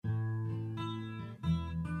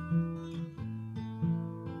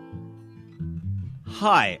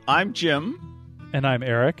Hi, I'm Jim. And I'm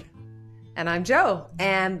Eric. And I'm Joe.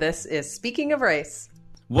 And this is Speaking of Race.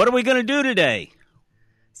 What are we going to do today?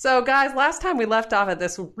 So, guys, last time we left off at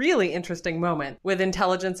this really interesting moment with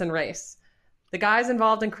intelligence and race. The guys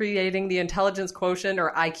involved in creating the intelligence quotient,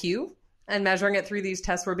 or IQ, and measuring it through these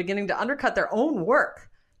tests were beginning to undercut their own work.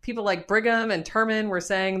 People like Brigham and Terman were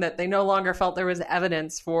saying that they no longer felt there was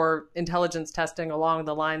evidence for intelligence testing along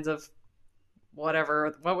the lines of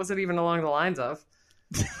whatever. What was it even along the lines of?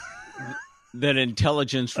 That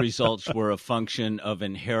intelligence results were a function of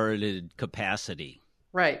inherited capacity.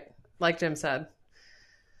 Right, like Jim said.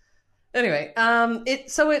 Anyway,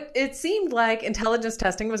 it seemed like intelligence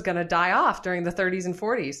testing was going to die off during the 30s and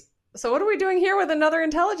 40s. So what are we doing here with another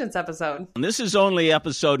intelligence episode? This is only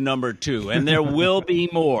episode number 2, and there will be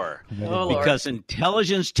more. Because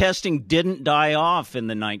intelligence testing didn't die off in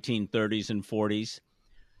the 1930s and 40s.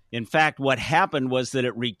 In fact, what happened was that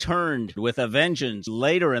it returned with a vengeance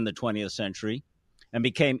later in the 20th century and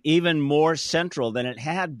became even more central than it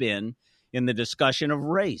had been in the discussion of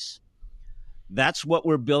race. That's what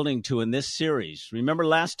we're building to in this series. Remember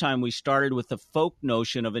last time we started with the folk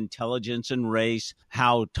notion of intelligence and race,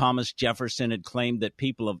 how Thomas Jefferson had claimed that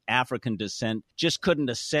people of African descent just couldn't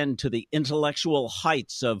ascend to the intellectual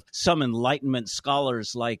heights of some Enlightenment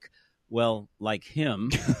scholars like him.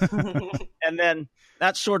 And then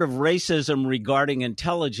that sort of racism regarding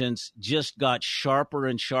intelligence just got sharper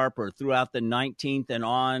and sharper throughout the 19th and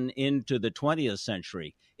on into the 20th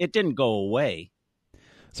century. It didn't go away.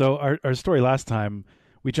 So our story last time,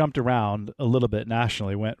 we jumped around a little bit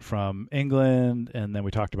nationally, went from England, and then we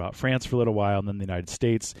talked about France for a little while, and then the United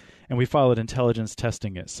States, and we followed intelligence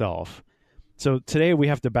testing itself. So today we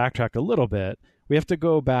have to backtrack a little bit. We have to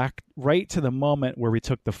go back right to the moment where we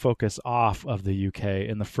took the focus off of the UK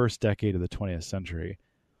in the first decade of the 20th century.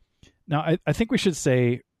 Now, I think we should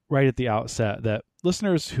say right at the outset that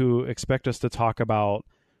listeners who expect us to talk about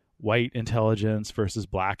white intelligence versus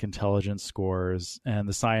black intelligence scores and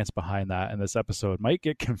the science behind that in this episode might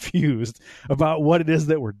get confused about what it is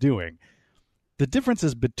that we're doing. The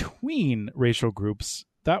differences between racial groups,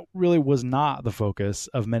 that really was not the focus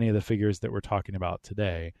of many of the figures that we're talking about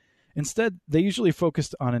today. Instead, they usually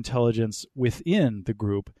focused on intelligence within the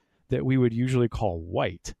group that we would usually call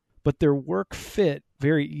white. But their work fit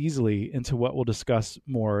very easily into what we'll discuss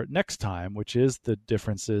more next time, which is the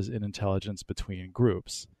differences in intelligence between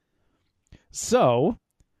groups. So,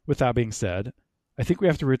 with that being said, I think we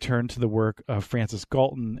have to return to the work of Francis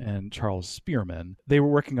Galton and Charles Spearman. They were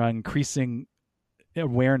working on increasing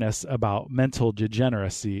awareness about mental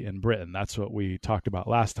degeneracy in Britain. That's what we talked about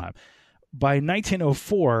last time. By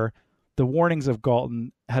 1904, the warnings of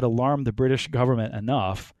Galton had alarmed the British government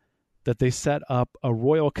enough that they set up a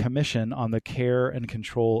royal commission on the care and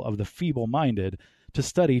control of the feeble-minded to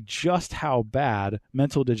study just how bad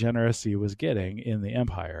mental degeneracy was getting in the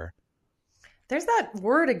empire. There's that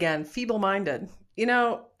word again, feeble-minded. You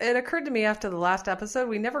know, it occurred to me after the last episode,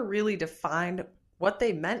 we never really defined what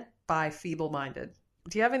they meant by feeble-minded.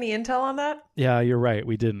 Do you have any intel on that? Yeah, you're right.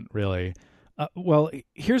 We didn't really. Well,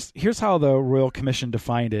 here's how the Royal Commission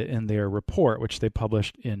defined it in their report, which they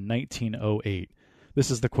published in 1908.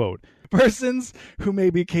 This is the quote: "Persons who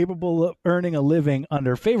may be capable of earning a living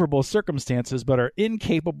under favorable circumstances but are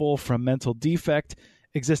incapable from mental defect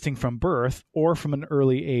existing from birth or from an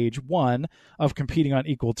early age, 1, of competing on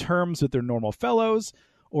equal terms with their normal fellows,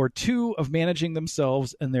 or 2, of managing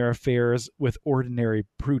themselves and their affairs with ordinary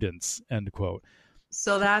prudence," end quote.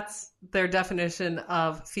 So that's their definition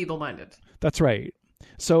of feeble-minded. That's right.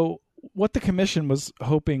 So what the commission was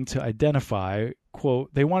hoping to identify, quote,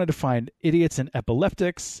 they wanted to find idiots and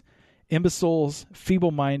epileptics, imbeciles,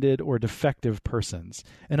 feeble-minded, or defective persons.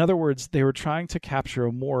 In other words, they were trying to capture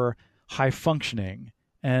a more high-functioning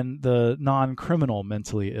and the non-criminal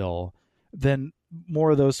mentally ill than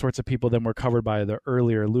more of those sorts of people than were covered by the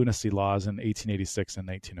earlier lunacy laws in 1886 and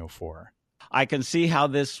 1904. I can see how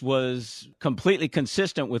this was completely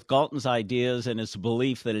consistent with Galton's ideas and his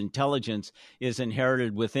belief that intelligence is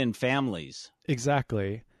inherited within families.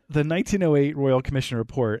 Exactly. The 1908 Royal Commission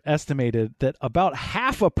report estimated that about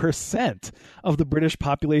 0.5% of the British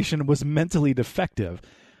population was mentally defective.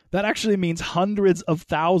 That actually means hundreds of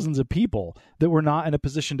thousands of people that were not in a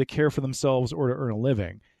position to care for themselves or to earn a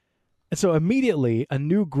living. And so immediately, a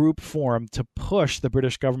new group formed to push the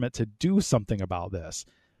British government to do something about this.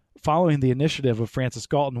 Following the initiative of Francis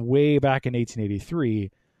Galton way back in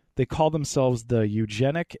 1883, they called themselves the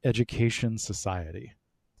Eugenic Education Society.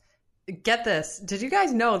 Get this. Did you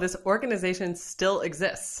guys know this organization still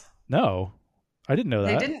exists? No, I didn't know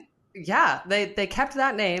that. Yeah, they kept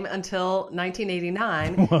that name until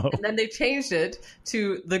 1989, and then they changed it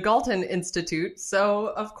to the Galton Institute.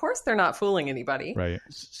 So, of course, they're not fooling anybody. Right.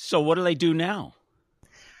 So what do they do now?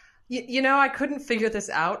 You know, I couldn't figure this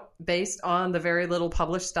out based on the very little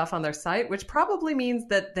published stuff on their site, which probably means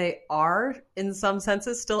that they are, in some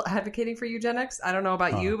senses, still advocating for eugenics. I don't know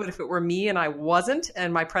about you, but if it were me and I wasn't,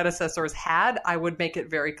 and my predecessors had, I would make it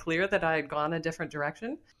very clear that I had gone a different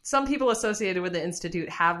direction. Some people associated with the Institute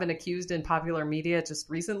have been accused in popular media just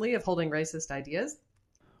recently of holding racist ideas.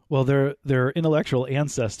 Well, their intellectual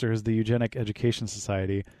ancestors, the Eugenic Education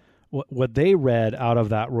Society, what they read out of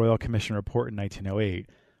that Royal Commission report in 1908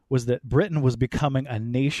 was that Britain was becoming a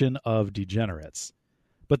nation of degenerates.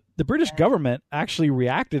 But the British government actually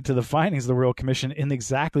reacted to the findings of the Royal Commission in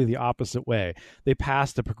exactly the opposite way. They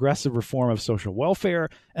passed a progressive reform of social welfare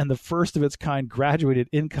and the first of its kind graduated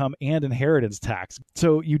income and inheritance tax.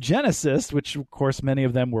 So eugenicists, which of course many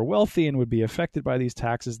of them were wealthy and would be affected by these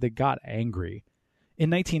taxes, they got angry. In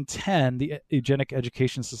 1910, the Eugenic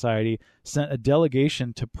Education Society sent a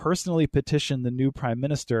delegation to personally petition the new prime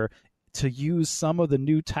minister to use some of the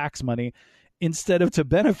new tax money instead of to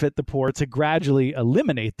benefit the poor, to gradually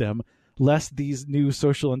eliminate them, lest these new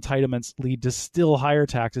social entitlements lead to still higher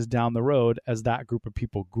taxes down the road as that group of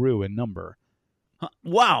people grew in number.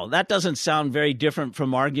 Wow, that doesn't sound very different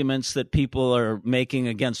from arguments that people are making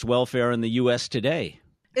against welfare in the U.S. today.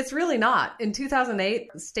 It's really not. In 2008,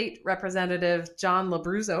 State Representative John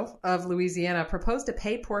Labruzzo of Louisiana proposed to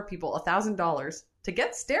pay poor people $1,000 to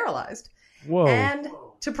get sterilized. Whoa. And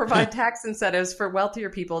to provide tax incentives for wealthier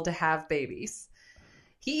people to have babies.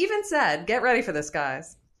 He even said, get ready for this,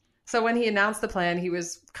 guys. So when he announced the plan, he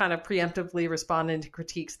was kind of preemptively responding to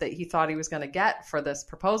critiques that he thought he was going to get for this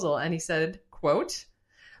proposal. And he said, quote,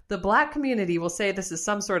 "The Black community will say this is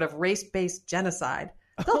some sort of race-based genocide.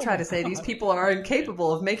 They'll try to say these people are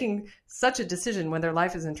incapable of making such a decision when their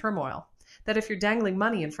life is in turmoil. That if you're dangling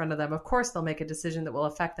money in front of them, of course they'll make a decision that will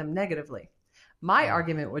affect them negatively. My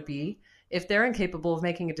argument would be, if they're incapable of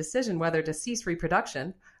making a decision whether to cease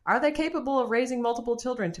reproduction, are they capable of raising multiple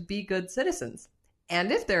children to be good citizens?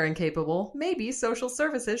 And if they're incapable, maybe social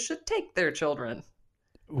services should take their children."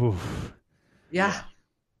 Oof. Yeah.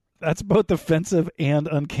 That's both offensive and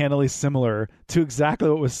uncannily similar to exactly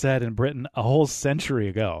what was said in Britain a whole century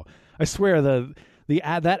ago. I swear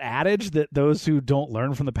that adage that those who don't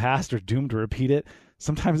learn from the past are doomed to repeat it,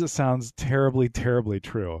 sometimes it sounds terribly, terribly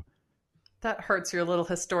true. That hurts your little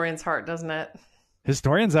historian's heart, doesn't it?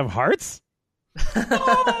 Historians have hearts?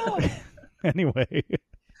 Anyway,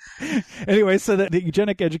 so the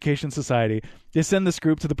Eugenic Education Society, they send this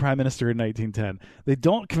group to the Prime Minister in 1910. They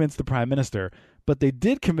don't convince the Prime Minister, but they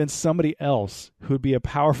did convince somebody else who would be a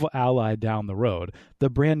powerful ally down the road, the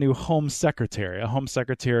brand new Home Secretary. A Home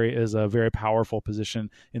Secretary is a very powerful position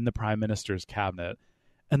in the Prime Minister's cabinet.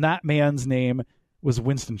 And that man's name was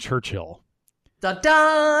Winston Churchill.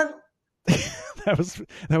 Dun-dun!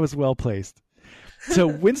 That was well placed. So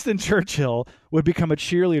Winston Churchill would become a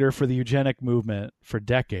cheerleader for the eugenic movement for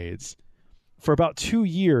decades. For about 2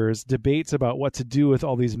 years, debates about what to do with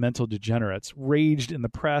all these mental degenerates raged in the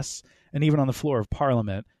press and even on the floor of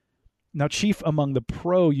Parliament. Now, chief among the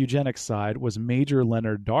pro-eugenics side was Major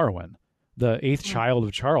Leonard Darwin, the eighth child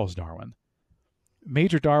of Charles Darwin.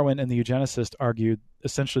 Major Darwin and the eugenicists argued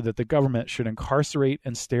essentially that the government should incarcerate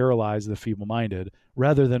and sterilize the feeble-minded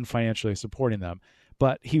rather than financially supporting them.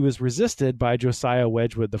 But he was resisted by Josiah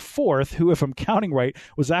Wedgwood IV, who, if I'm counting right,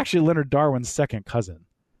 was actually Leonard Darwin's second cousin.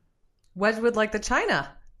 Wedgwood like the China.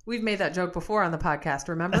 We've made that joke before on the podcast,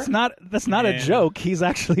 remember? That's not a joke. He's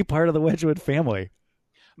actually part of the Wedgwood family.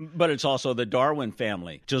 But it's also the Darwin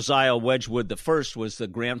family. Josiah Wedgwood I was the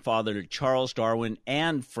grandfather to Charles Darwin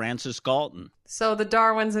and Francis Galton. So the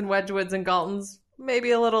Darwins and Wedgwoods and Galtons, maybe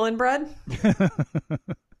a little inbred?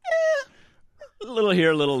 A little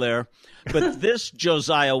here, a little there. But this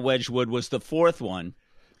Josiah Wedgwood was the fourth one,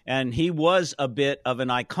 and he was a bit of an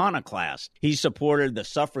iconoclast. He supported the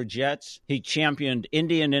suffragettes, he championed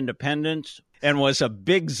Indian independence, and was a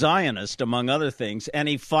big Zionist, among other things. And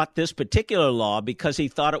he fought this particular law because he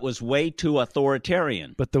thought it was way too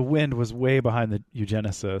authoritarian. But the wind was way behind the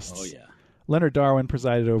eugenicists. Oh, yeah. Leonard Darwin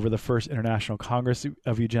presided over the first International Congress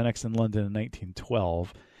of Eugenics in London in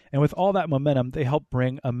 1912. And with all that momentum, they helped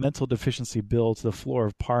bring a mental deficiency bill to the floor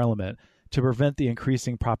of Parliament to prevent the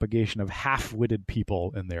increasing propagation of half-witted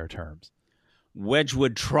people in their terms.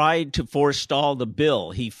 Wedgwood tried to forestall the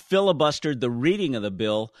bill. He filibustered the reading of the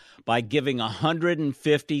bill by giving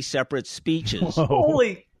 150 separate speeches. Whoa.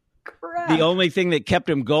 Holy crap. The only thing that kept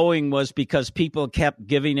him going was because people kept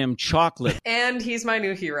giving him chocolate. And he's my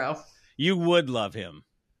new hero. You would love him.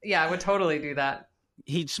 Yeah, I would totally do that.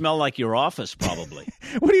 He'd smell like your office, probably.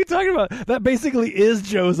 What are you talking about? That basically is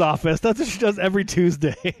Joe's office. That's what she does every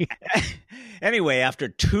Tuesday. Anyway, after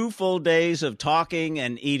 2 full days of talking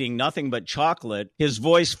and eating nothing but chocolate, his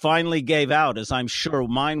voice finally gave out, as I'm sure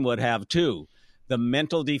mine would have too. The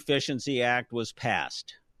Mental Deficiency Act was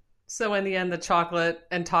passed. So in the end, the chocolate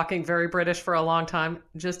and talking very British for a long time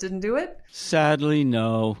just didn't do it? Sadly,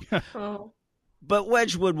 no. Oh. But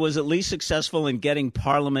Wedgwood was at least successful in getting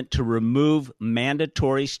Parliament to remove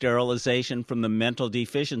mandatory sterilization from the Mental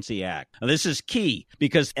Deficiency Act. Now, this is key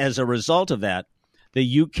because as a result of that,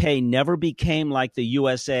 the UK never became like the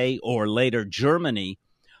USA or later Germany,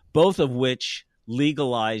 both of which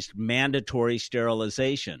legalized mandatory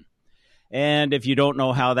sterilization. And if you don't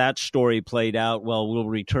know how that story played out, well, we'll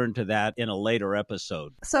return to that in a later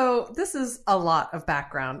episode. So this is a lot of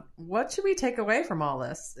background. What should we take away from all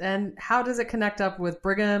this? And how does it connect up with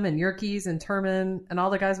Brigham and Yerkes and Terman and all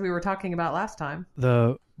the guys we were talking about last time?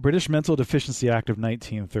 The British Mental Deficiency Act of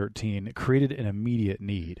 1913 created an immediate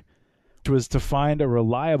need, which was to find a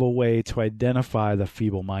reliable way to identify the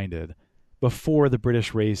feeble-minded before the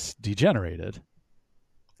British race degenerated.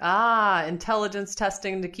 Ah, intelligence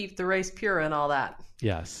testing to keep the race pure and all that.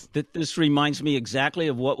 Yes. This reminds me exactly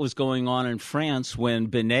of what was going on in France when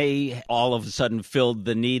Binet all of a sudden filled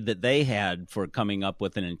the need that they had for coming up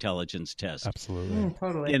with an intelligence test. Absolutely.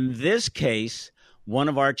 Totally. In this case, one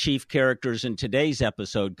of our chief characters in today's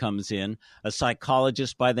episode comes in, a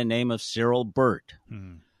psychologist by the name of Cyril Burt.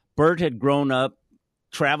 Burt had grown up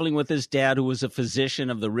traveling with his dad, who was a physician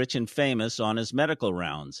of the rich and famous, on his medical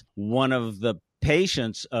rounds. One of the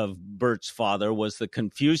patients of Burt's father was the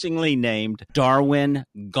confusingly named Darwin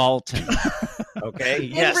Galton. Okay?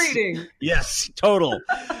 Yes. Inbreeding. Yes, total.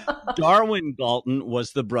 Darwin Galton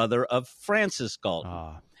was the brother of Francis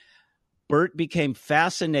Galton. Burt became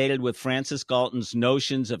fascinated with Francis Galton's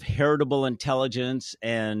notions of heritable intelligence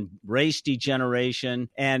and race degeneration.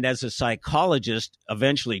 And as a psychologist,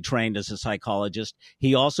 eventually trained as a psychologist,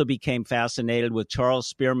 he also became fascinated with Charles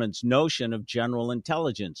Spearman's notion of general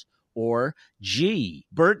intelligence, or G.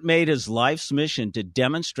 Burt made his life's mission to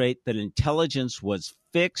demonstrate that intelligence was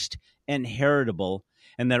fixed and heritable,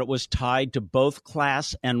 and that it was tied to both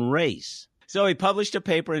class and race. So he published a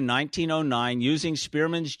paper in 1909 using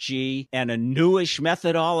Spearman's G and a newish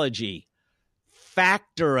methodology,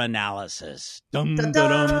 factor analysis. Dum, dum,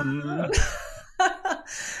 dum.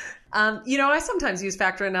 I sometimes use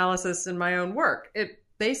factor analysis in my own work. It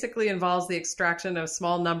basically involves the extraction of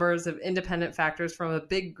small numbers of independent factors from a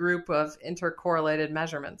big group of intercorrelated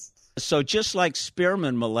measurements. So just like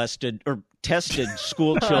Spearman molested or tested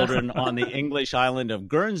school children on the English island of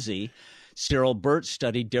Guernsey, Cyril Burt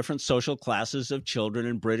studied different social classes of children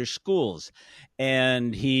in British schools,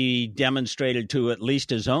 and he demonstrated to at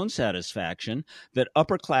least his own satisfaction that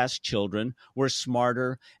upper-class children were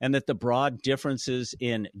smarter and that the broad differences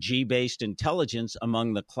in G-based intelligence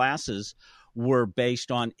among the classes were based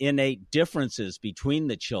on innate differences between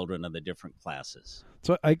the children of the different classes.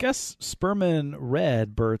 So I guess Spearman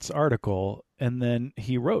read Burt's article, and then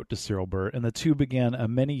he wrote to Cyril Burt, and the two began a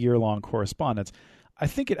many-year-long correspondence. I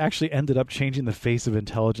think it actually ended up changing the face of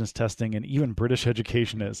intelligence testing and even British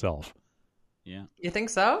education itself. Yeah. You think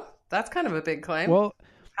so? That's kind of a big claim. Well,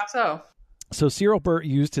 how so? So Cyril Burt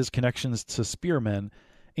used his connections to Spearman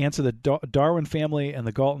and to the Darwin family and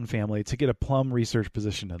the Galton family to get a plum research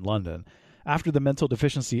position in London. After the Mental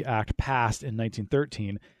Deficiency Act passed in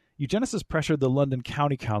 1913, eugenicists pressured the London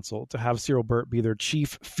County Council to have Cyril Burt be their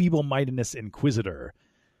chief feeble-mindedness inquisitor.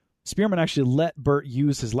 Spearman actually let Burt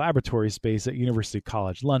use his laboratory space at University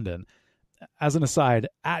College London. As an aside,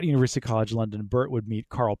 at University College London, Burt would meet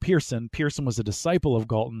Carl Pearson. Pearson was a disciple of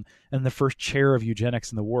Galton and the first chair of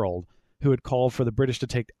eugenics in the world, who had called for the British to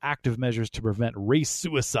take active measures to prevent race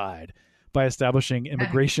suicide by establishing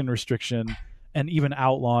immigration restriction and even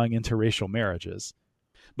outlawing interracial marriages.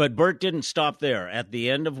 But Burt didn't stop there. At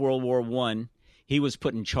the end of World War I, he was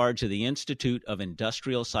put in charge of the Institute of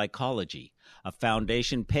Industrial Psychology, a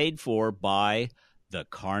foundation paid for by the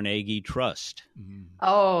Carnegie Trust.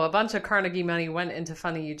 Oh, a bunch of Carnegie money went into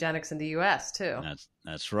funding eugenics in the U.S., too.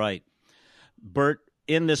 That's right. Burt,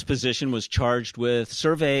 in this position, was charged with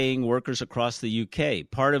surveying workers across the UK.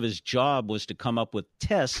 Part of his job was to come up with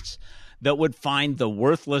tests that would find the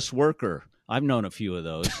worthless worker. I've known a few of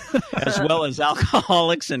those, as well as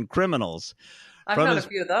alcoholics and criminals. I've known a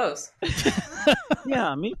few of those.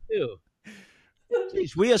 Yeah, me too.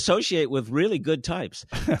 Jeez, we associate with really good types.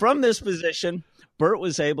 From this position, Burt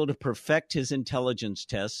was able to perfect his intelligence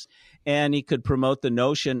tests, and he could promote the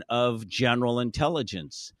notion of general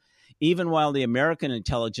intelligence, even while the American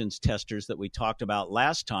intelligence testers that we talked about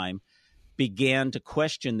last time began to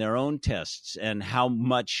question their own tests and how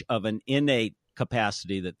much of an innate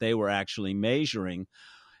capacity that they were actually measuring,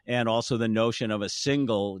 and also the notion of a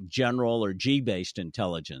single general or G-based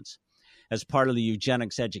intelligence. As part of the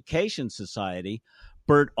Eugenics Education Society,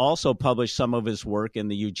 Burt also published some of his work in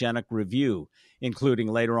the Eugenic Review, including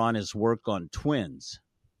later on his work on twins.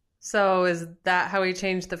 So is that how he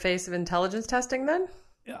changed the face of intelligence testing then?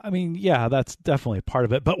 I mean, yeah, that's definitely part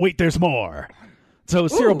of it. But wait, there's more. So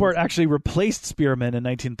Cyril Burt actually replaced Spearman in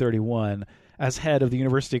 1931 as head of the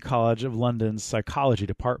University College of London's psychology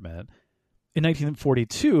department. In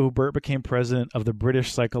 1942, Burt became president of the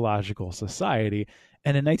British Psychological Society,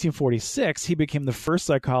 and in 1946, he became the first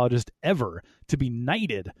psychologist ever to be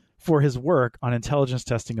knighted for his work on intelligence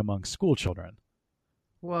testing among school children.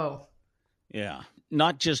 Whoa. Yeah.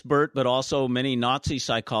 Not just Burt, but also many Nazi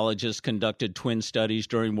psychologists conducted twin studies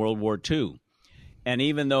during World War II. And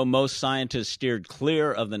even though most scientists steered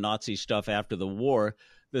clear of the Nazi stuff after the war,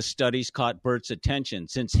 the studies caught Burt's attention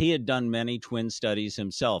since he had done many twin studies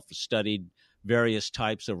himself, studied various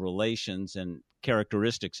types of relations and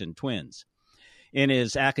characteristics in twins. In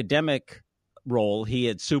his academic role, he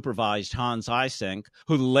had supervised Hans Eysenck,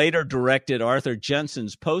 who later directed Arthur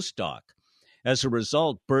Jensen's postdoc. As a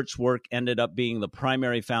result, Burt's work ended up being the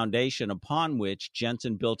primary foundation upon which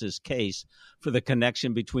Jensen built his case for the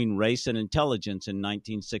connection between race and intelligence in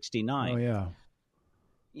 1969. Oh, yeah.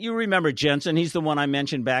 You remember Jensen. He's the one I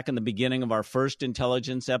mentioned back in the beginning of our first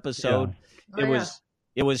intelligence episode. Yeah.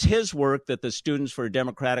 It was his work that the Students for a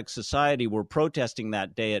Democratic Society were protesting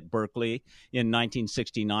that day at Berkeley in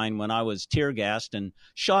 1969 when I was tear gassed and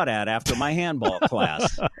shot at after my handball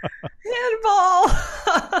class. Handball!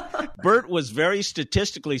 Burt was very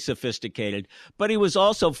statistically sophisticated, but he was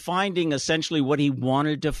also finding essentially what he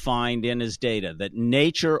wanted to find in his data, that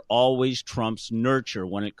nature always trumps nurture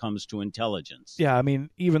when it comes to intelligence. Yeah, I mean,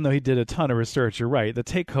 even though he did a ton of research, you're right. The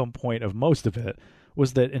take-home point of most of it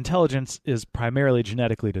was that intelligence is primarily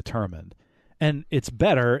genetically determined, and it's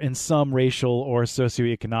better in some racial or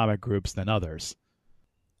socioeconomic groups than others.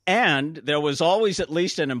 And there was always at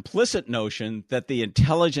least an implicit notion that the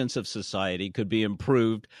intelligence of society could be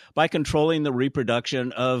improved by controlling the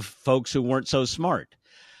reproduction of folks who weren't so smart.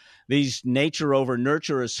 These nature over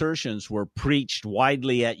nurture assertions were preached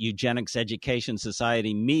widely at Eugenics Education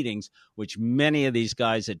Society meetings, which many of these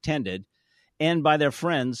guys attended, and by their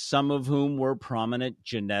friends, some of whom were prominent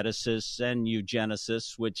geneticists and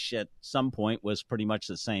eugenicists, which at some point was pretty much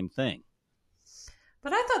the same thing.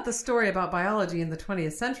 But I thought the story about biology in the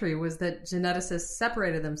 20th century was that geneticists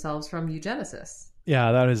separated themselves from eugenicists.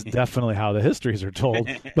 Yeah, that is definitely how the histories are told,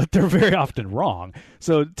 but they're very often wrong.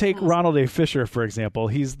 So take Ronald A. Fisher, for example.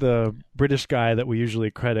 He's the British guy that we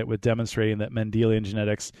usually credit with demonstrating that Mendelian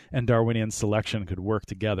genetics and Darwinian selection could work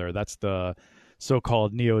together. That's the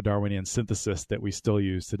so-called neo-Darwinian synthesis that we still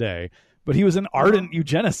use today. But he was an ardent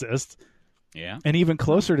eugenicist. Yeah. And even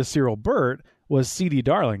closer to Cyril Burt was C.D.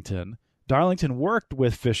 Darlington. Darlington worked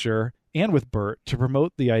with Fisher and with Burt to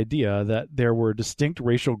promote the idea that there were distinct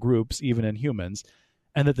racial groups even in humans,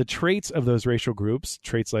 and that the traits of those racial groups,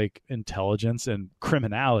 traits like intelligence and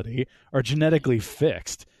criminality, are genetically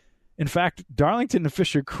fixed. In fact, Darlington and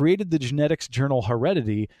Fisher created the genetics journal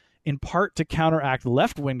Heredity in part to counteract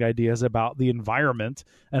left-wing ideas about the environment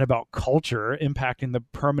and about culture impacting the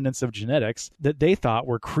permanence of genetics that they thought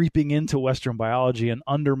were creeping into Western biology and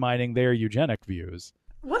undermining their eugenic views.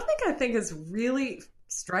 One thing I think is really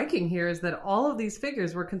striking here is that all of these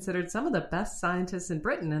figures were considered some of the best scientists in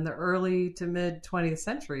Britain in the early to mid 20th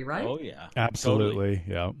century, right? Oh, yeah. Absolutely, Totally.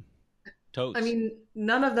 yeah. Totes. I mean,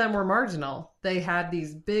 none of them were marginal. They had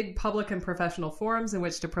these big public and professional forums in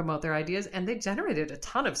which to promote their ideas, and they generated a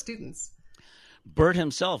ton of students. Burt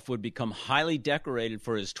himself would become highly decorated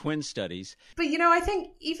for his twin studies. But, you know, I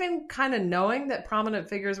think even kind of knowing that prominent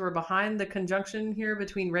figures were behind the conjunction here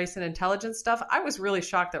between race and intelligence stuff, I was really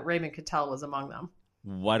shocked that Raymond Cattell was among them.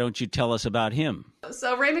 Why don't you tell us about him?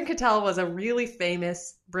 So Raymond Cattell was a really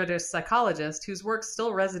famous British psychologist whose work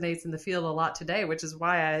still resonates in the field a lot today, which is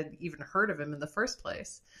why I had even heard of him in the first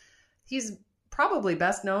place. He's probably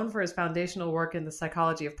best known for his foundational work in the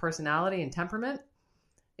psychology of personality and temperament,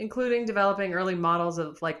 including developing early models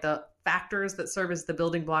of like the factors that serve as the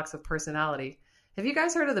building blocks of personality. Have you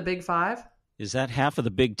guys heard of the Big Five? Is that half of the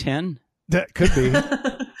Big Ten? That could be.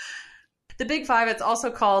 The Big Five, it's also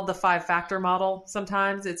called the five-factor model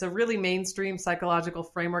sometimes. It's a really mainstream psychological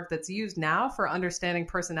framework that's used now for understanding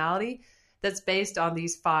personality that's based on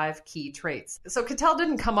these 5 key traits. So Cattell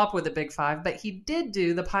didn't come up with the Big Five, but he did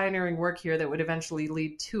do the pioneering work here that would eventually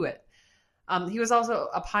lead to it. He was also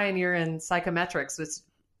a pioneer in psychometrics, which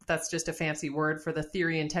that's just a fancy word for the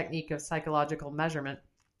theory and technique of psychological measurement.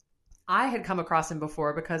 I had come across him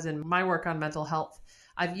before because in my work on mental health,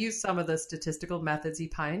 I've used some of the statistical methods he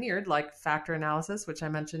pioneered, like factor analysis, which I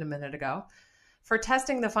mentioned a minute ago, for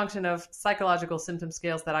testing the function of psychological symptom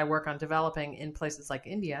scales that I work on developing in places like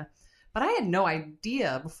India. But I had no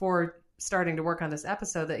idea before starting to work on this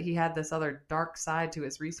episode that he had this other dark side to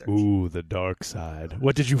his research. Ooh, the dark side.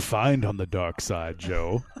 What did you find on the dark side,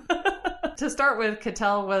 Joe? To start with,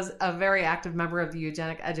 Cattell was a very active member of the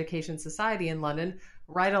Eugenic Education Society in London,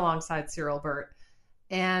 right alongside Cyril Burt.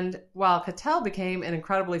 And while Cattell became an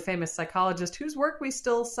incredibly famous psychologist whose work we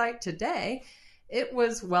still cite today, it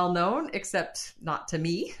was well known, except not to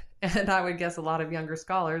me, and I would guess a lot of younger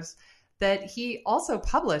scholars, that he also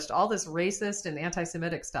published all this racist and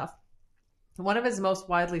anti-Semitic stuff. One of his most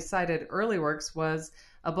widely cited early works was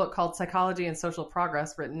a book called Psychology and Social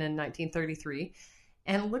Progress, written in 1933.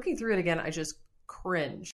 And looking through it again, I just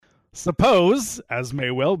cringe. Suppose, as may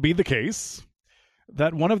well be the case,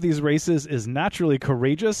 that one of these races is naturally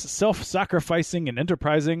courageous, self-sacrificing, and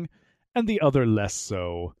enterprising, and the other less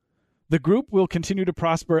so. The group will continue to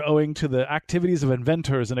prosper owing to the activities of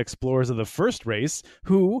inventors and explorers of the first race,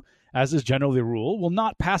 who, as is generally the rule, will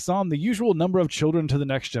not pass on the usual number of children to the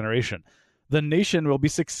next generation. The nation will be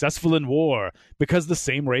successful in war because the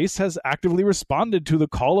same race has actively responded to the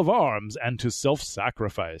call of arms and to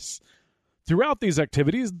self-sacrifice. Throughout these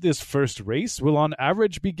activities, this first race will on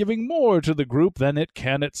average be giving more to the group than it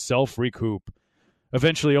can itself recoup.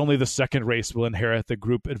 Eventually, only the second race will inherit the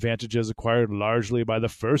group advantages acquired largely by the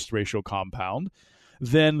first racial compound.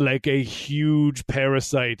 Then, like a huge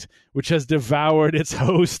parasite which has devoured its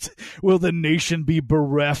host, will the nation be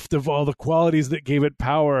bereft of all the qualities that gave it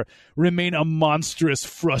power, remain a monstrous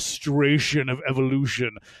frustration of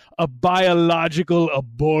evolution, a biological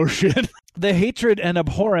abortion. The hatred and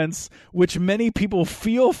abhorrence which many people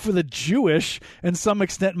feel for the Jewish and some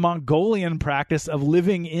extent Mongolian practice of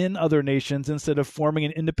living in other nations instead of forming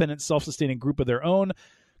an independent, self-sustaining group of their own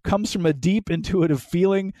comes from a deep intuitive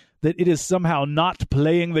feeling that it is somehow not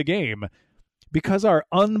playing the game. Because our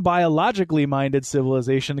unbiologically minded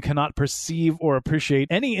civilization cannot perceive or appreciate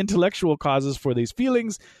any intellectual causes for these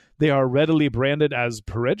feelings, they are readily branded as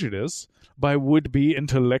prejudice by would-be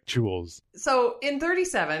intellectuals. So in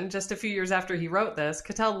 1937, just a few years after he wrote this,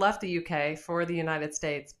 Cattell left the UK for the United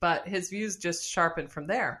States, but his views just sharpened from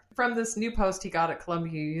there. From this new post he got at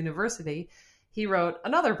Columbia University, he wrote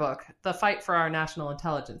another book, The Fight for Our National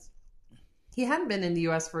Intelligence. He hadn't been in the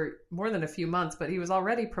U.S. for more than a few months, but he was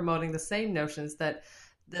already promoting the same notions that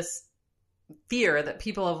this fear that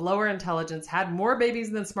people of lower intelligence had more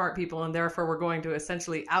babies than smart people and therefore were going to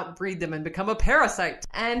essentially outbreed them and become a parasite.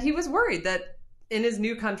 And he was worried that in his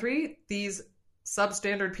new country, these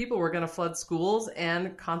substandard people were going to flood schools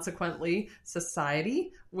and consequently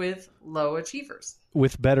society with low achievers.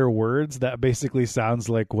 With better words, that basically sounds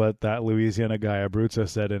like what that Louisiana guy Abruzzo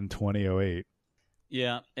said in 2008.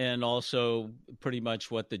 Yeah, and also pretty much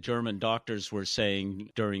what the German doctors were saying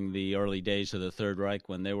during the early days of the Third Reich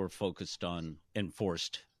when they were focused on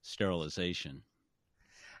enforced sterilization.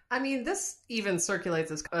 I mean, this even circulates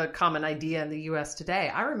as a common idea in the U.S. today.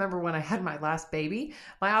 I remember when I had my last baby,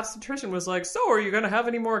 my obstetrician was like, "So are you going to have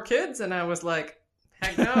any more kids?" And I was like,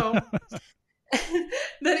 heck no.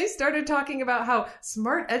 Then he started talking about how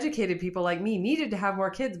smart, educated people like me needed to have more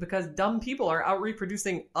kids because dumb people are out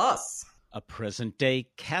reproducing us. A present-day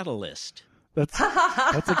catalyst. That's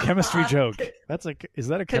a chemistry joke. Is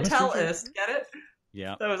that a chemistry Catellist, joke? Get it?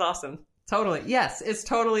 Yeah. That was awesome. Totally. Yes, it's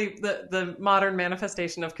totally the modern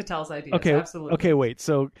manifestation of Cattell's ideas. Okay, absolutely. Okay, wait.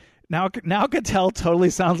 So now Cattell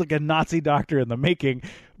totally sounds like a Nazi doctor in the making,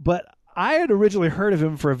 but I had originally heard of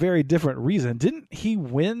him for a very different reason. Didn't he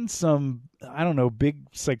win some, I don't know, big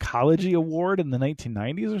psychology award in the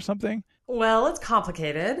 1990s or something? Well, it's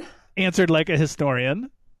complicated. Answered like a historian.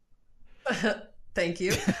 Thank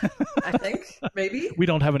you. I think, maybe. We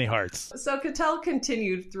don't have any hearts. So Cattell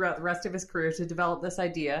continued throughout the rest of his career to develop this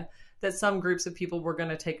idea that some groups of people were going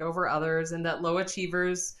to take over others and that low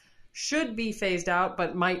achievers should be phased out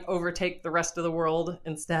but might overtake the rest of the world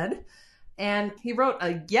instead. And he wrote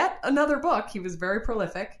yet another book. He was very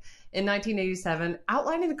prolific in 1987,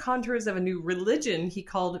 outlining the contours of a new religion he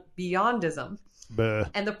called Beyondism. Buh.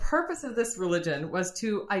 And the purpose of this religion was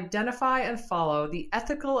to identify and follow the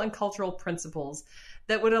ethical and cultural principles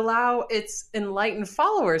that would allow its enlightened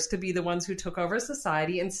followers to be the ones who took over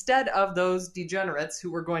society instead of those degenerates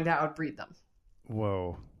who were going to outbreed them.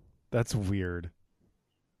 Whoa, that's weird.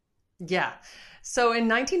 Yeah. So in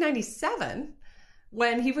 1997,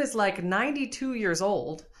 when he was like 92 years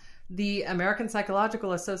old, The American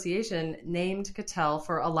Psychological Association named Cattell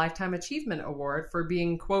for a Lifetime Achievement Award for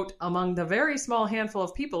being, quote, among the very small handful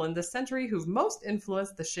of people in this century who've most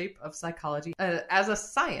influenced the shape of psychology as a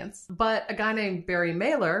science. But a guy named Barry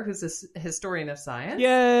Mailer, who's a historian of science.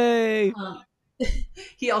 Yay!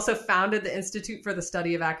 He also founded the Institute for the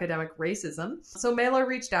Study of Academic Racism. So Mailer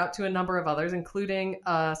reached out to a number of others, including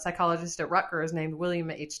a psychologist at Rutgers named William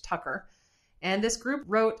H. Tucker. And this group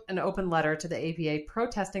wrote an open letter to the APA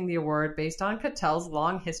protesting the award based on Cattell's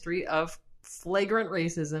long history of flagrant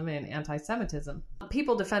racism and anti-Semitism.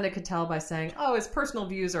 People defended Cattell by saying, his personal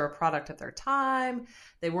views are a product of their time.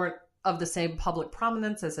 They weren't of the same public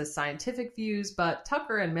prominence as his scientific views. But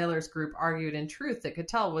Tucker and Mailer's group argued in truth that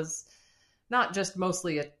Cattell was not just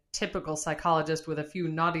mostly a typical psychologist with a few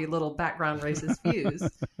naughty little background racist views.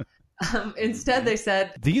 Instead, they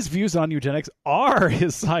said, these views on eugenics are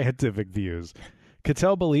his scientific views.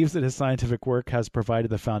 Cattell believes that his scientific work has provided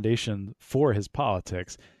the foundation for his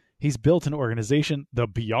politics. He's built an organization, the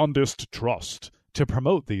Beyondist Trust, to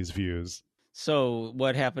promote these views. So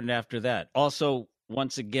what happened after that? Also,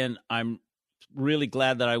 once again, I'm really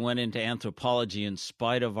glad that I went into anthropology in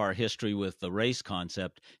spite of our history with the race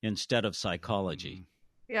concept instead of psychology.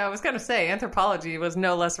 Yeah, I was going to say anthropology was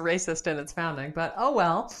no less racist in its founding, but oh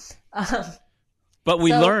well. But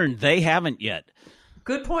we learned they haven't yet.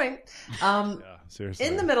 Good point. Yeah, seriously.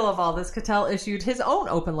 In the middle of all this, Cattell issued his own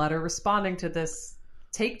open letter responding to this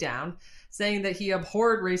takedown, saying that he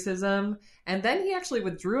abhorred racism, and then he actually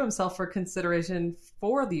withdrew himself for consideration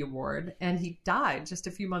for the award, and he died just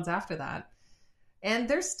a few months after that. And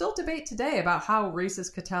there's still debate today about how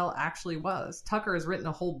racist Cattell actually was. Tucker has written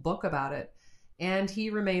a whole book about it, and he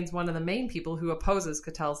remains one of the main people who opposes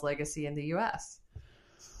Cattell's legacy in the U.S.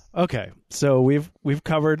 Okay, so we've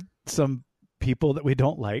covered some people that we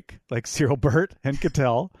don't like Cyril Burt and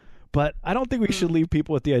Cattell, but I don't think we should leave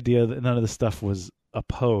people with the idea that none of this stuff was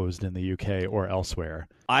opposed in the UK or elsewhere.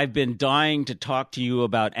 I've been dying to talk to you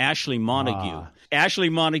about Ashley Montagu. Ashley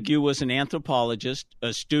Montagu was an anthropologist,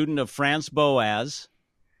 a student of Franz Boas,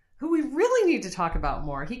 who we really need to talk about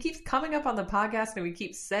more. He keeps coming up on the podcast and we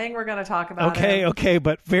keep saying we're going to talk about him. Okay,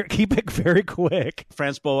 but keep it very quick.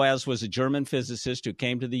 Franz Boas was a German physicist who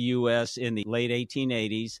came to the U.S. in the late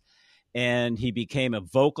 1880s, and he became a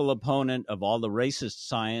vocal opponent of all the racist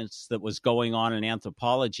science that was going on in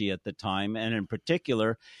anthropology at the time. And in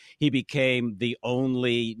particular, he became the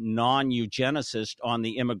only non-eugenicist on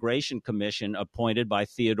the Immigration Commission appointed by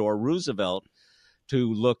Theodore Roosevelt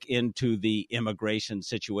to look into the immigration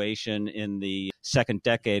situation in the second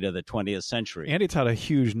decade of the 20th century. And he taught a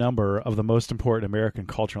huge number of the most important American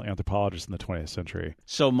cultural anthropologists in the 20th century.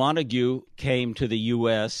 So Montagu came to the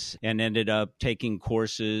U.S. and ended up taking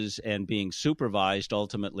courses and being supervised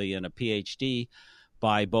ultimately in a PhD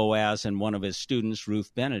by Boas and one of his students, Ruth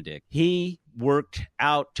Benedict. He worked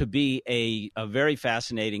out to be a very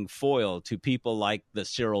fascinating foil to people like the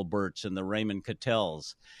Cyril Burts and the Raymond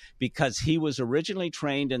Cattells, because he was originally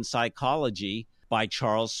trained in psychology by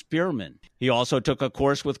Charles Spearman. He also took a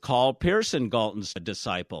course with Carl Pearson, Galton's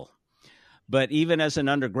disciple. But even as an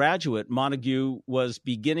undergraduate, Montagu was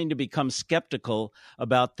beginning to become skeptical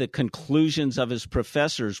about the conclusions of his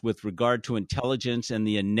professors with regard to intelligence and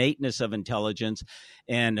the innateness of intelligence,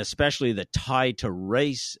 and especially the tie to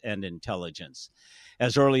race and intelligence.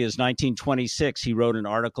 As early as 1926, he wrote an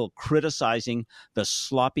article criticizing the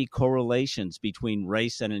sloppy correlations between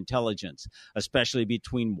race and intelligence, especially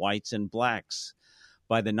between whites and blacks.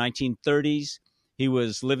 By the 1930s, he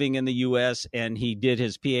was living in the U.S. and he did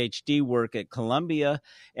his PhD work at Columbia.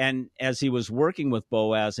 And as he was working with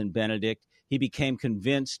Boas and Benedict, he became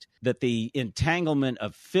convinced that the entanglement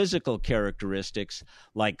of physical characteristics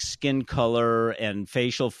like skin color and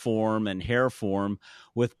facial form and hair form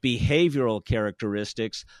with behavioral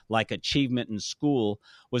characteristics like achievement in school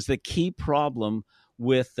was the key problem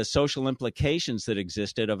with the social implications that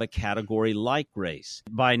existed of a category like race.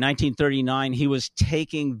 By 1939, he was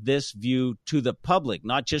taking this view to the public,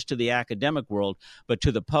 not just to the academic world, but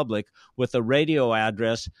to the public, with a radio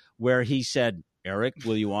address where he said, "Eric,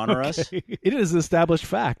 will you honor us?" It is an established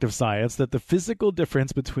fact of science that the physical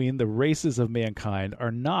difference between the races of mankind are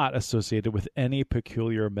not associated with any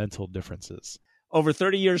peculiar mental differences. Over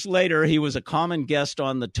 30 years later, he was a common guest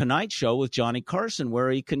on The Tonight Show with Johnny Carson,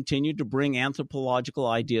 where he continued to bring anthropological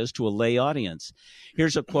ideas to a lay audience.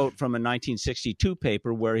 Here's a quote from a 1962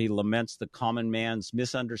 paper where he laments the common man's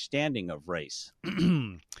misunderstanding of race.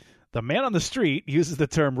 The man on the street uses the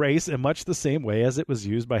term race in much the same way as it was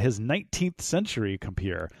used by his 19th century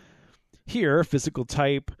compeer. Here, physical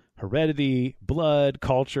type, heredity, blood,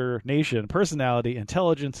 culture, nation, personality,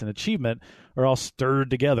 intelligence, and achievement are all stirred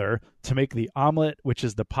together to make the omelet, which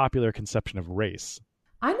is the popular conception of race.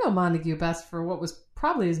 I know Montague best for what was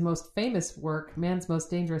probably his most famous work, Man's Most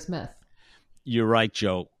Dangerous Myth. You're right,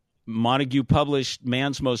 Joe. Montague published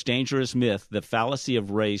Man's Most Dangerous Myth, The Fallacy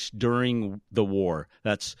of Race, during the war.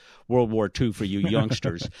 That's World War II for you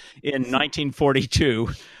youngsters. In 1942,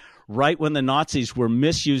 right when the Nazis were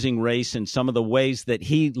misusing race in some of the ways that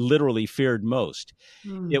he literally feared most.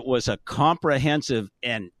 It was a comprehensive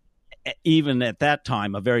and even at that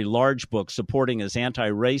time, a very large book supporting his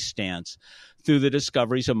anti-race stance through the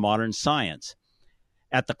discoveries of modern science.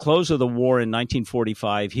 At the close of the war in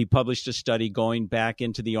 1945, he published a study going back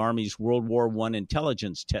into the Army's World War I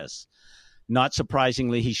intelligence tests. Not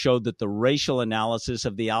surprisingly, he showed that the racial analysis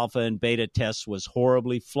of the alpha and beta tests was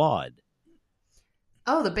horribly flawed.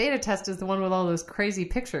 Oh, the beta test is the one with all those crazy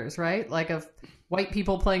pictures, right? Like of white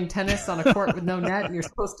people playing tennis on a court with no net, and you're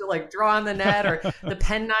supposed to like draw on the net, or the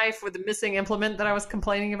penknife with the missing implement that I was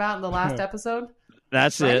complaining about in the last episode.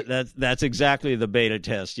 That's right? it. That's exactly the beta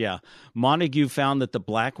test, yeah. Montague found that the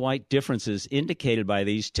black-white differences indicated by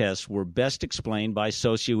these tests were best explained by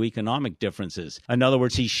socioeconomic differences. In other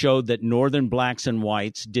words, he showed that northern blacks and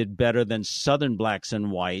whites did better than southern blacks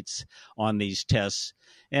and whites on these tests.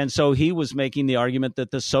 And so he was making the argument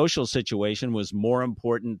that the social situation was more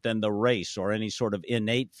important than the race or any sort of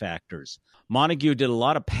innate factors. Montague did a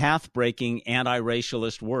lot of path-breaking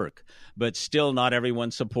anti-racialist work, but still not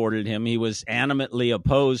everyone supported him. He was animately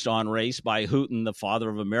opposed on race by Hooton, the father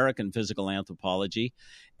of American physical anthropology,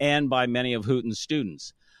 and by many of Hooton's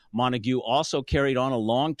students. Montague also carried on a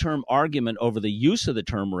long-term argument over the use of the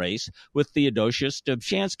term race with Theodosius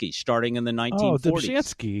Dobzhansky starting in the 1940s. Oh,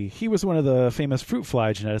 Dobzhansky. He was one of the famous fruit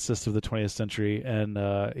fly geneticists of the 20th century, and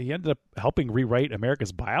he ended up helping rewrite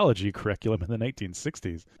America's biology curriculum in the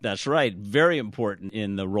 1960s. That's right. Very important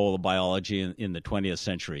in the role of biology in the 20th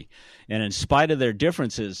century. And in spite of their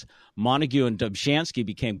differences, Montague and Dobzhansky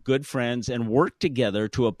became good friends and worked together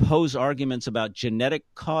to oppose arguments about genetic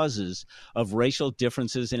causes of racial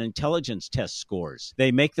differences in intelligence test scores.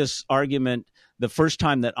 They make this argument the first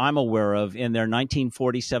time that I'm aware of in their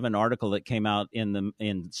 1947 article that came out in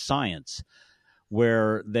Science,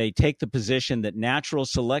 where they take the position that natural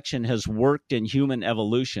selection has worked in human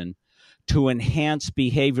evolution to enhance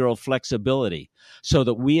behavioral flexibility so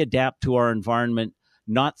that we adapt to our environment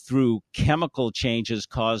not through chemical changes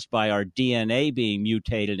caused by our DNA being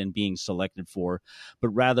mutated and being selected for, but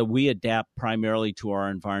rather we adapt primarily to our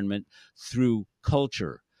environment through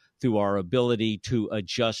culture, through our ability to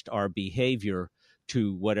adjust our behavior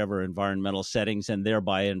to whatever environmental settings and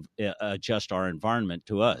thereby adjust our environment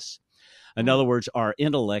to us. In other words, our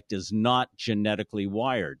intellect is not genetically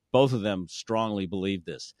wired. Both of them strongly believed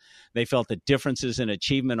this. They felt that differences in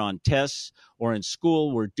achievement on tests or in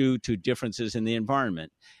school were due to differences in the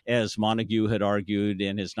environment, as Montague had argued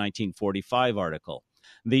in his 1945 article.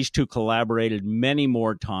 These two collaborated many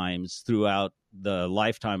more times throughout the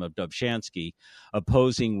lifetime of Dobzhansky,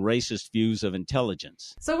 opposing racist views of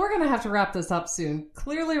intelligence. So we're going to have to wrap this up soon.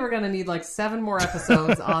 Clearly, we're going to need like 7 more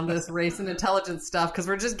episodes on this race and intelligence stuff because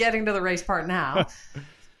we're just getting to the race part now.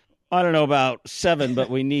 I don't know about 7, but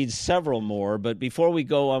we need several more. But before we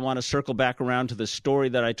go, I want to circle back around to the story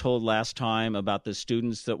that I told last time about the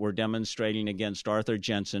students that were demonstrating against Arthur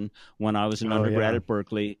Jensen when I was an undergrad at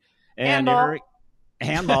Berkeley. And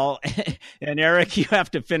handball. And Eric, you have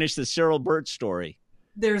to finish the Cyril Burt story.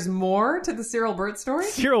 There's more to the Cyril Burt story?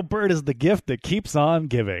 Cyril Burt is the gift that keeps on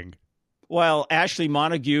giving. Well, Ashley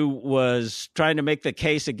Montague was trying to make the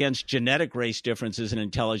case against genetic race differences in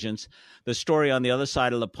intelligence. The story on the other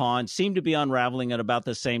side of the pond seemed to be unraveling at about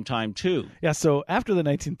the same time, too. Yeah, so after the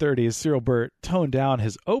 1930s, Cyril Burt toned down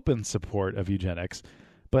his open support of eugenics,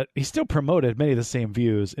 but he still promoted many of the same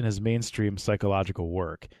views in his mainstream psychological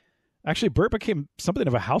work. Actually, Burt became something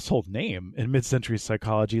of a household name in mid-century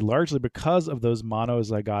psychology, largely because of those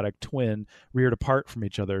monozygotic twin reared apart from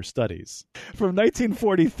each other studies. From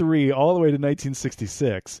 1943 all the way to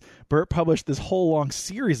 1966, Burt published this whole long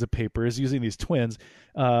series of papers using these twins,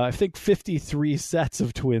 I think 53 sets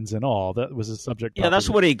of twins in all. That was his subject. Yeah, that's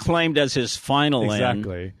what he claimed as his final end.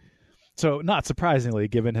 Exactly. So not surprisingly,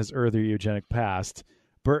 given his earlier eugenic past,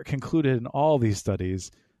 Burt concluded in all these studies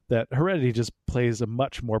that heredity just plays a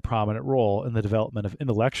much more prominent role in the development of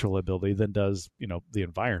intellectual ability than does, the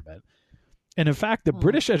environment. And in fact, the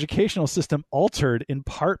British educational system altered in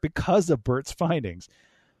part because of Burt's findings.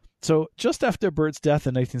 So just after Burt's death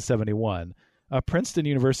in 1971, a Princeton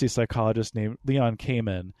University psychologist named Leon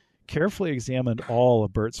Kamen carefully examined all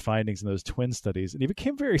of Burt's findings in those twin studies, and he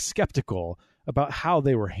became very skeptical about how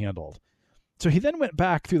they were handled. So he then went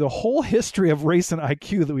back through the whole history of race and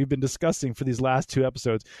IQ that we've been discussing for these last 2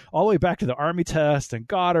 episodes, all the way back to the Army test and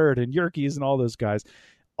Goddard and Yerkes and all those guys.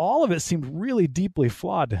 All of it seemed really deeply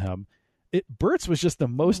flawed to him. Burt's was just the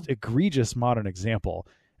most egregious modern example.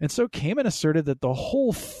 And so Kamen asserted that the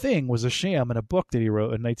whole thing was a sham in a book that he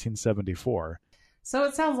wrote in 1974. So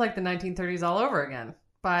it sounds like the 1930s all over again.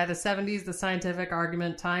 By the 70s, the scientific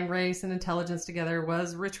argument tying race and intelligence together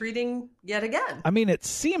was retreating yet again. I mean, it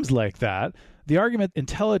seems like that. The argument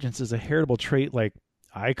intelligence is a heritable trait like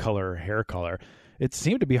eye color or hair color. It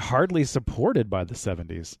seemed to be hardly supported by the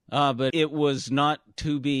 70s. But it was not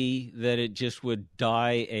to be that it just would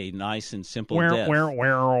die a nice and simple death.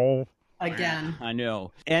 Again. I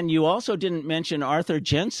know. And you also didn't mention Arthur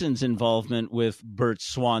Jensen's involvement with Burt's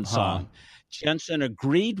swan song. Jensen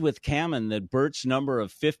agreed with Kamen that Burt's number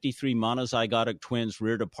of 53 monozygotic twins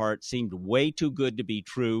reared apart seemed way too good to be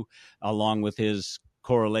true, along with his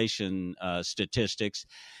correlation statistics.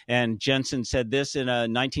 And Jensen said this in a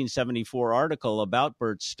 1974 article about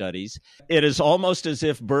Burt's studies. It is almost as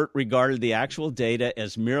if Burt regarded the actual data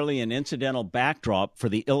as merely an incidental backdrop for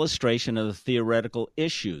the illustration of the theoretical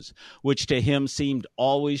issues, which to him seemed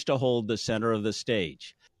always to hold the center of the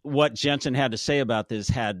stage. What Jensen had to say about this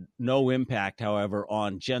had no impact, however,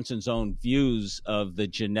 on Jensen's own views of the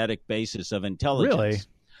genetic basis of intelligence.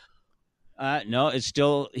 Really? No,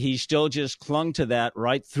 he still just clung to that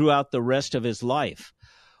right throughout the rest of his life.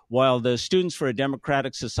 While the Students for a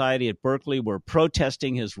Democratic Society at Berkeley were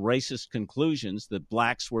protesting his racist conclusions that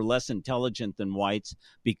blacks were less intelligent than whites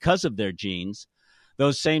because of their genes,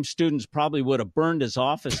 those same students probably would have burned his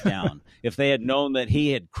office down if they had known that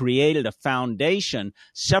he had created a foundation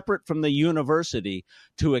separate from the university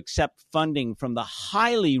to accept funding from the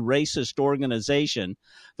highly racist organization,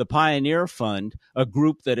 the Pioneer Fund, a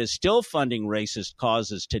group that is still funding racist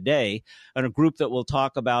causes today, and a group that we'll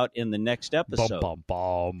talk about in the next episode.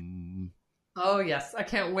 Oh, yes. I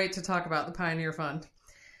can't wait to talk about the Pioneer Fund.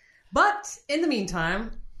 But in the meantime,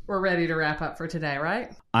 we're ready to wrap up for today,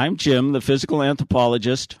 right? I'm Jim, the physical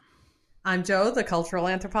anthropologist. I'm Joe, the cultural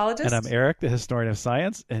anthropologist. And I'm Eric, the historian of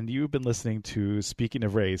science. And you've been listening to Speaking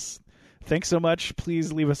of Race. Thanks so much.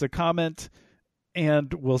 Please leave us a comment.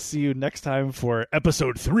 And we'll see you next time for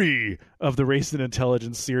episode 3 of the Race and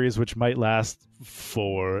Intelligence series, which might last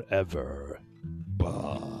forever.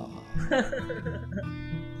 10,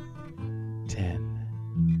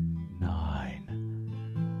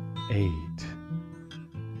 9, 8.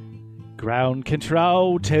 Ground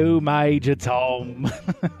control to Major Tom.